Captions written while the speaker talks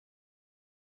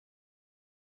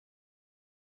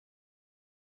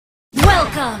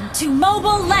Welcome to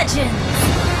Mobile Legends!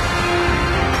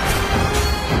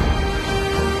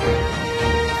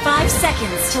 5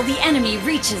 seconds till the enemy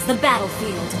reaches the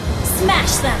battlefield.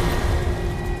 Smash them!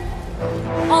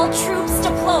 All troops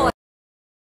deploy!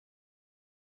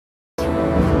 You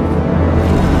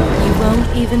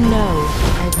won't even know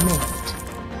I've missed.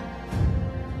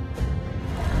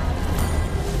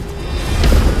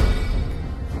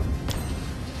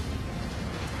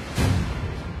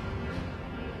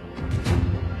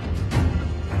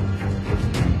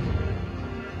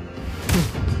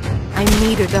 I'm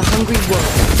neither the hungry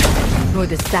wolf, nor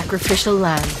the sacrificial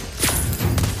lamb.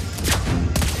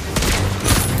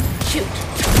 Shoot!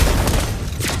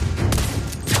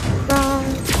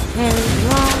 Crosshair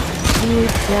rock you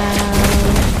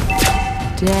down.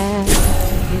 Death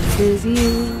kisses you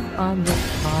on the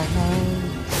forehead.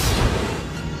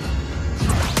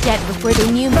 Dead before they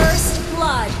knew me. First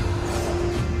blood!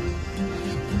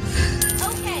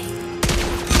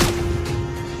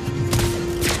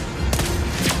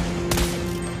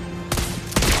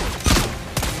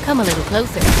 Come a little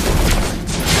closer.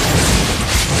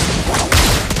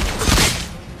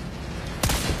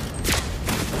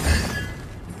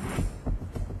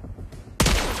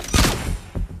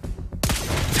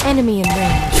 Enemy in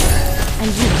range,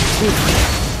 and you too.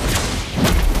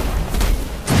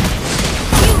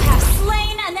 You have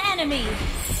slain an enemy!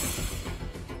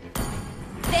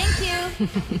 Thank you!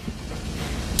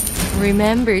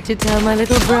 Remember to tell my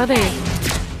little brother.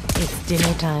 It's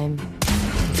dinner time.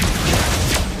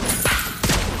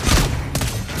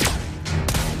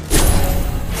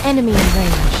 Enemy in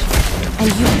range, and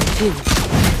you too.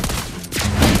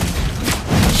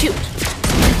 Shoot!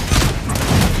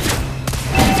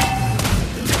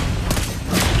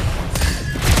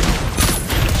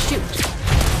 Shoot!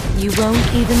 You won't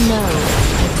even know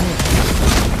I've missed.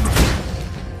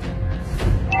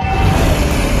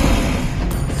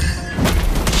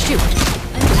 Shoot!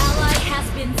 An ally has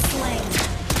been slain.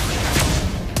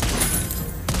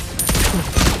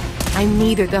 I'm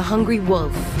neither the hungry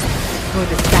wolf nor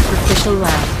the sacrificial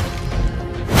lamb.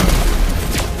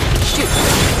 Shoot!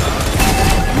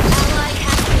 An ally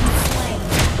has been slain.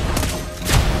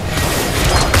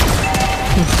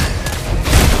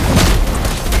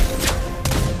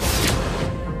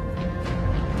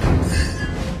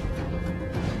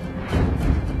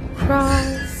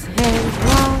 Crosshair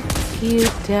walk you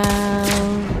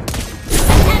down.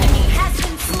 An enemy has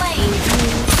been slain.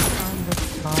 On the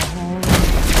forehead.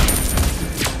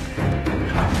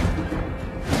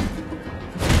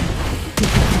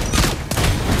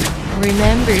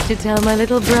 Remember to tell my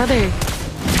little brother.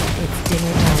 It's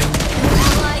dinner time. An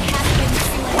ally has been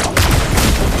slain.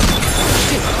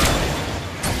 Shoot!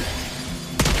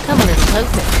 Come a little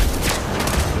closer.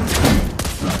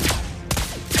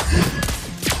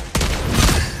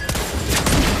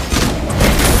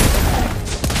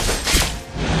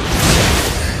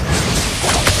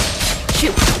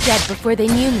 Shoot! Dead before they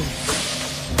knew me.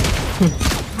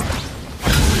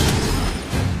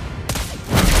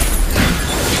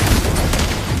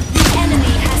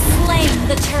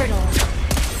 The turtle.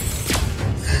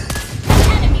 An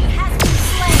enemy has been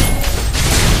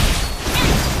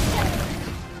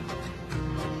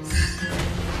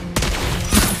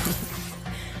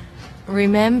slain.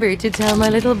 Remember to tell my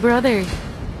little brother.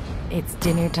 It's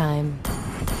dinner time.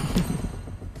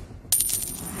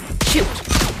 Shoot!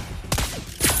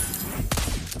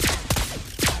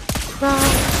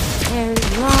 Crosshair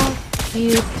lock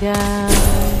you down.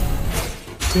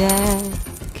 Death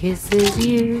kisses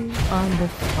you on the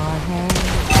forehead.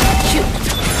 Shoot!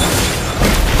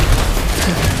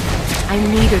 I'm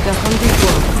neither the hungry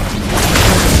wolf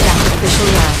nor the sacrificial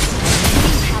lamb.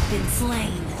 You have been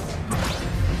slain.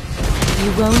 You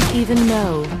won't even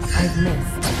know I've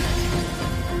missed.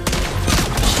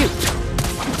 Shoot!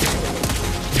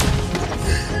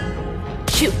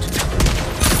 Shoot!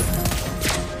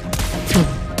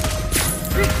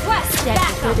 Request Dead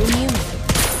before backup. they knew me.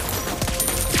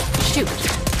 Shoot!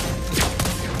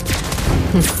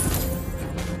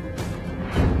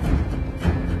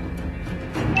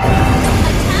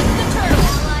 Attack the turtle.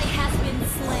 Ally has been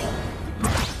slain.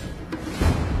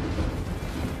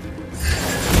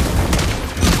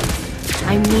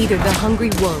 I'm neither the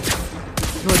hungry wolf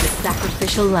nor the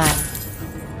sacrificial lamb.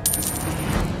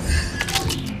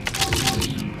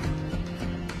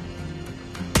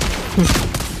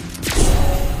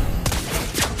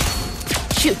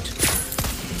 Shoot!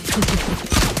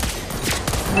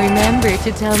 Remember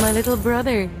to tell my little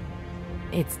brother.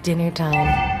 It's dinner time.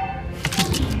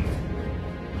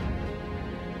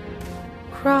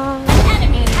 Cross An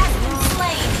enemy has been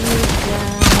slain. you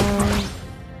down.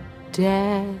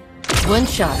 Death One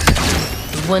shot,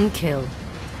 one kill.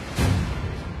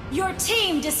 Your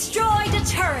team destroyed a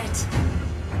turret.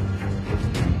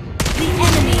 The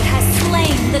enemy has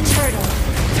slain the turtle.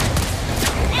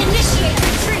 Initiate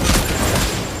retreat.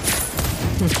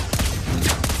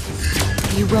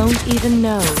 You won't even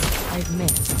know I've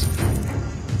missed.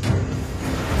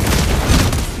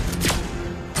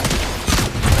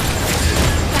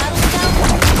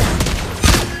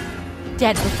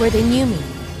 Dead before they knew me.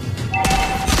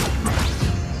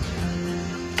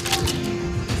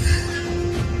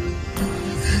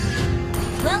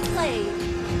 Well played.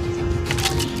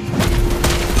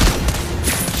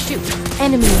 Shoot,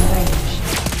 enemy in range.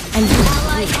 And you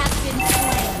Ally has been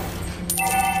slain.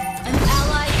 An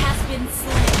ally has been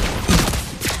slain.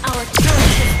 Our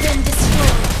turret has been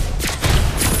destroyed.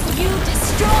 You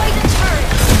destroyed a turret.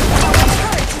 Our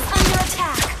turret is under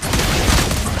attack.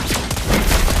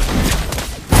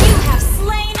 You have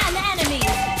slain an enemy.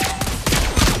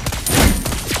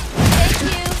 Thank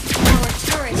you. Our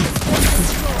turret has been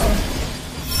destroyed.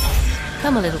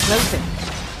 come a little closer.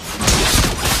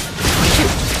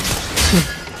 Shoot.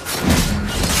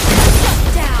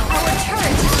 Down. Our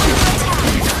turret is under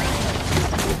attack.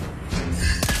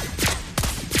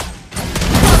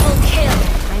 Double kill.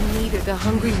 I'm neither the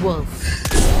hungry wolf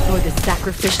nor the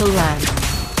sacrificial lamb.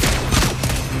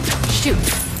 Shoot.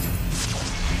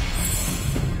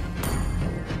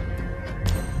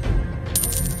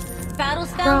 Battle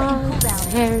spell and cooldown.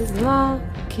 Crosshairs lock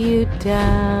you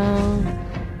down.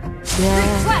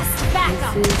 Request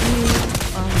backup. This is you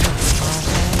on the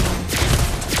forehead.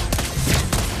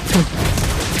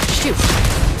 Shoot.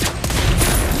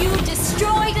 You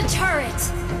destroyed a turret.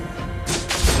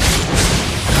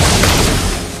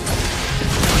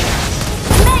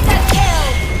 Mega kill.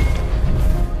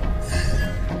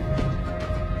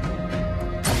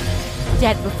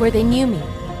 Dead before they knew me.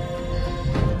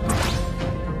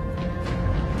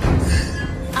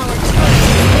 Our turret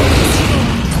has been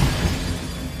destroyed.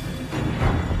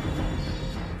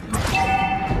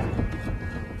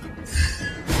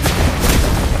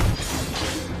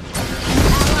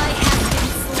 Ally has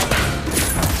been slain.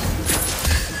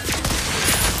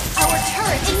 Our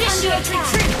turret is under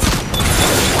attack.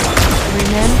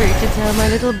 Remember to tell my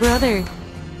little brother.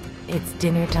 It's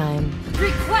dinner time.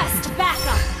 Request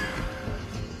backup.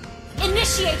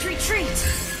 Initiate retreat.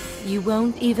 You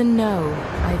won't even know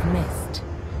I've missed.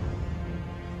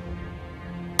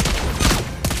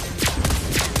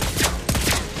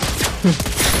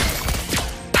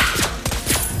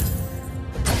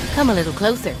 Come a little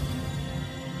closer.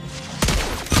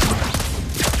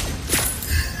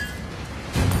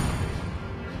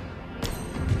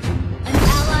 An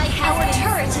ally has Our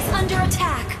turret is under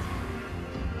attack.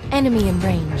 Enemy in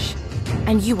range.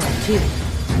 And you are too.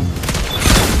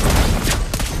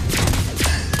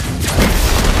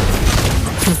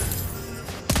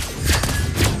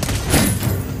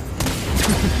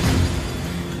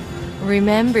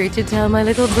 Remember to tell my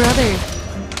little brother.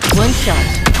 One shot,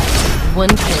 one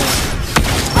kill.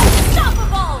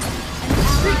 Unstoppable!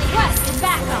 Request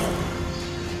backup.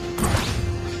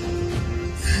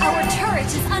 Our turret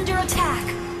is under attack.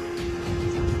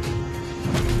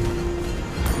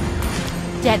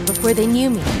 Dead before they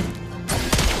knew me.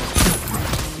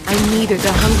 I'm neither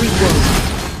the hungry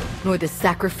wolf nor the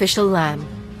sacrificial lamb.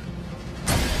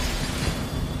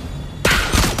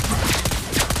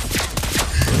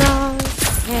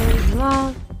 Crosshairs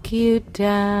lock you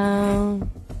down.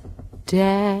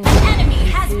 Dead An enemy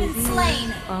has been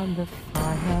slain. on the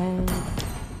forehead.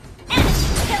 Enemy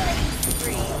killing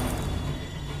spree.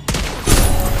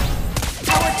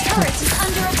 Our turret is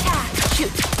under attack.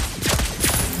 Shoot.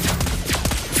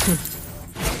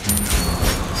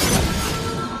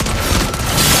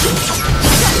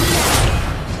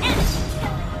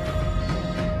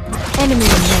 Enemy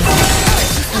in range.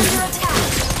 Turret is under attack.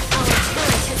 Our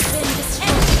turret has been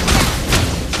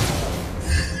destroyed.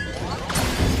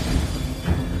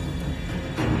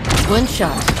 One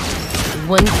shot,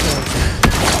 one kill.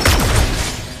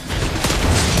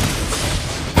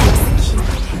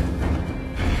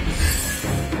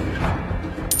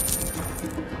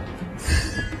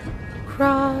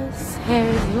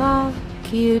 Crosshairs lock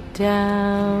you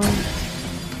down.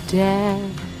 Death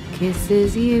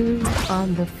kisses you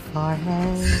on the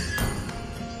forehead.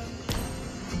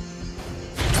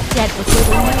 Dead before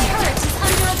the Our moon. turret is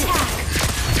under attack.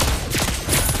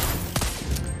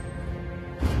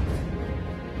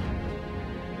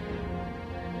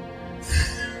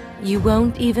 You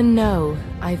won't even know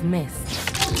I've missed.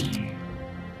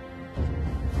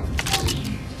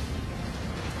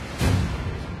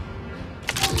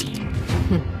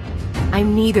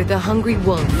 I'm neither the hungry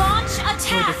wolf Launch attack.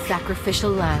 You're the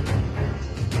sacrificial lamb.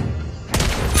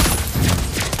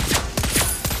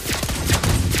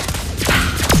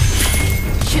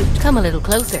 Shoot, come a little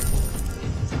closer.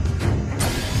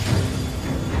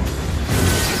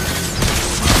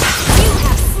 You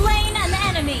have slain an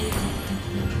enemy.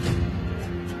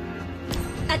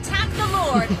 Attack the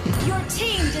Lord. Your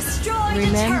team destroyed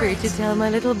Remember a turret. to tell my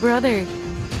little brother.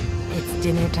 It's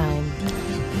dinner time.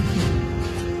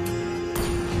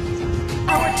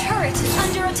 Our turret is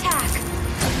under attack.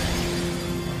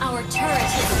 Our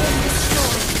turret has been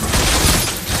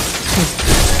destroyed.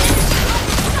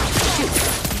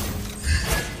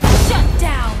 Shut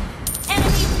down.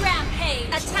 Enemy rampage.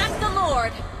 Attack the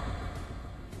Lord.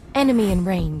 Enemy in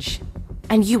range.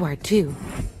 And you are too.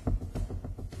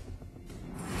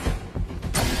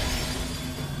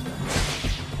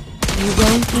 You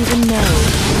won't even know.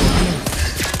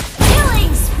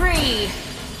 Killing spree.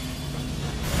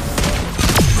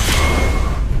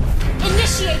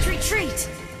 Initiate retreat.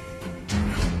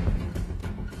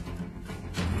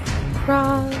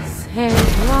 Crosshair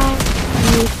lock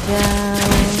you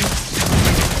down.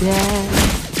 Death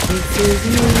kisses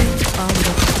you on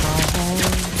the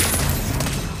forehead.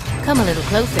 Come a little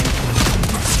closer.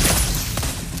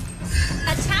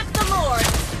 Attack the Lord.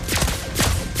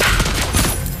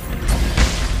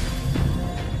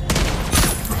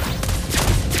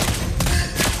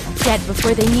 Dead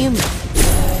before they knew me.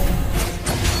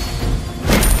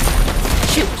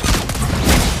 Shoot.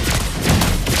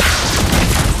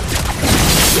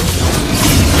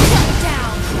 Shut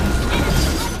down.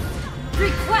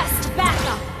 Request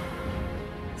backup.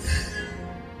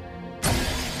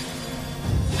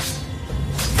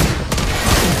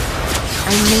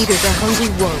 I'm neither the hungry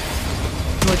wolf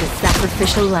nor the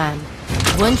sacrificial lamb.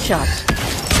 One shot,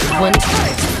 one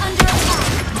Turret kill. is under attack.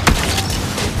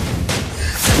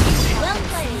 Well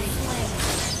played.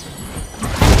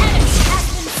 An enemy has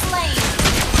been slain.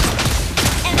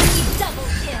 Enemy double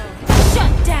kill.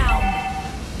 Shut down.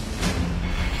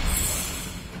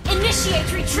 Initiate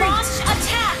retreat. Launch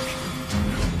attack.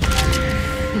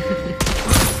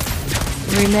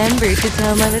 Remember to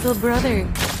tell my little brother.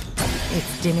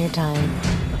 It's dinner time.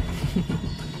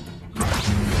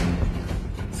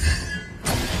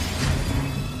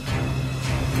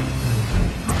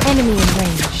 Enemy in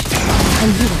range.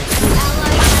 And you are too.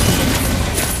 Ally has been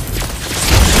slain.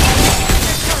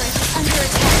 Your turret is under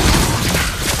attack.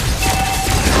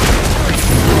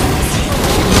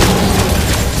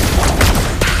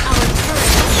 Our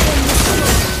turret has been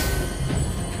destroyed.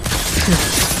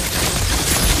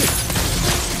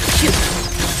 Shoot.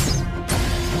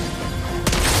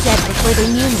 Dead before they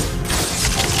knew me.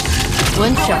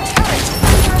 One Our shot. turret is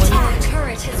under attack. Our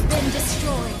turret has been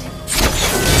destroyed.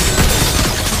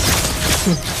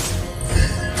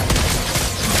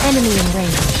 Enemy in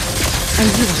range. And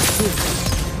you are too.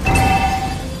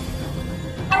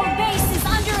 Our base is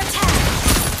under attack.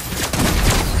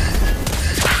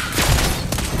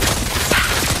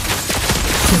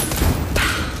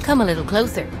 Come a little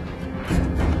closer.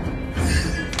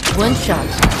 One shot.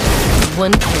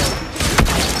 One kill.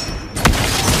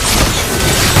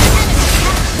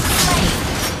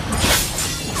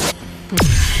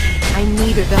 I'm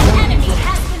neither the hungry Enemy wolf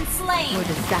has been slain. nor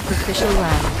the sacrificial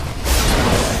lamb.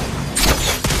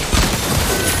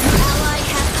 Ally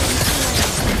has been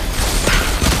slain.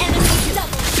 Enemy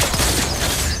double kill.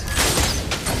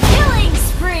 Killing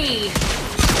spree.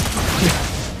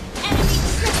 Enemy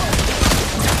triple.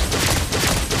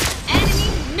 Enemy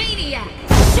maniac.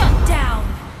 Shut down.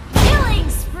 Killing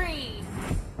spree.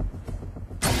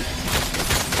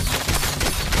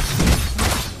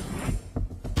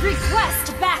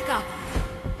 Request backup.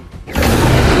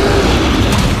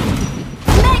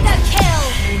 Mega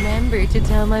kill. Remember to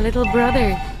tell my little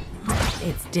brother.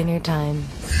 It's dinner time.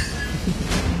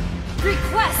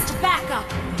 Request backup.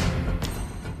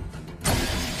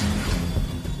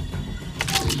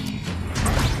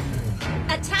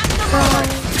 Attack the Lord.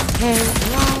 Crosshair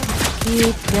lock you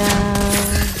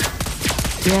down.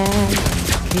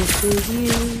 Death kisses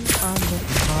you on the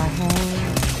forehead.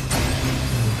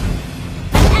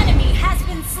 An enemy has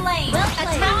been slain.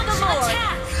 Attack the Lord.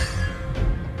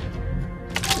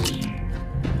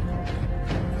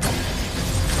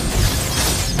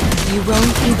 You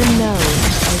won't even know.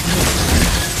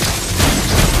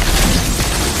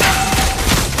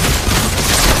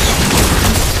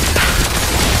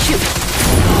 Shoot.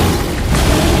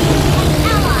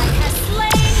 Ally has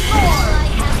slain Lord. Ally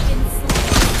has been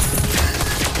slain.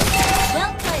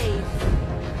 Well played.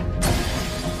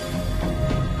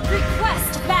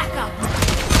 Request backup.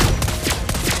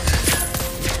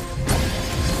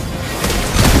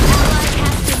 Ally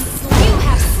has been slain. You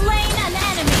have slain an enemy.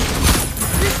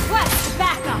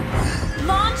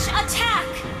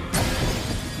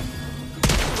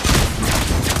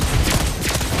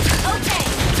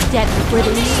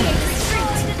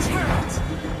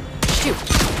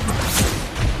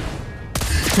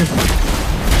 I'm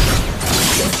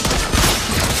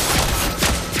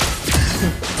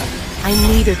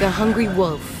neither the hungry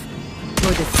wolf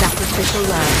nor the sacrificial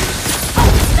lamb.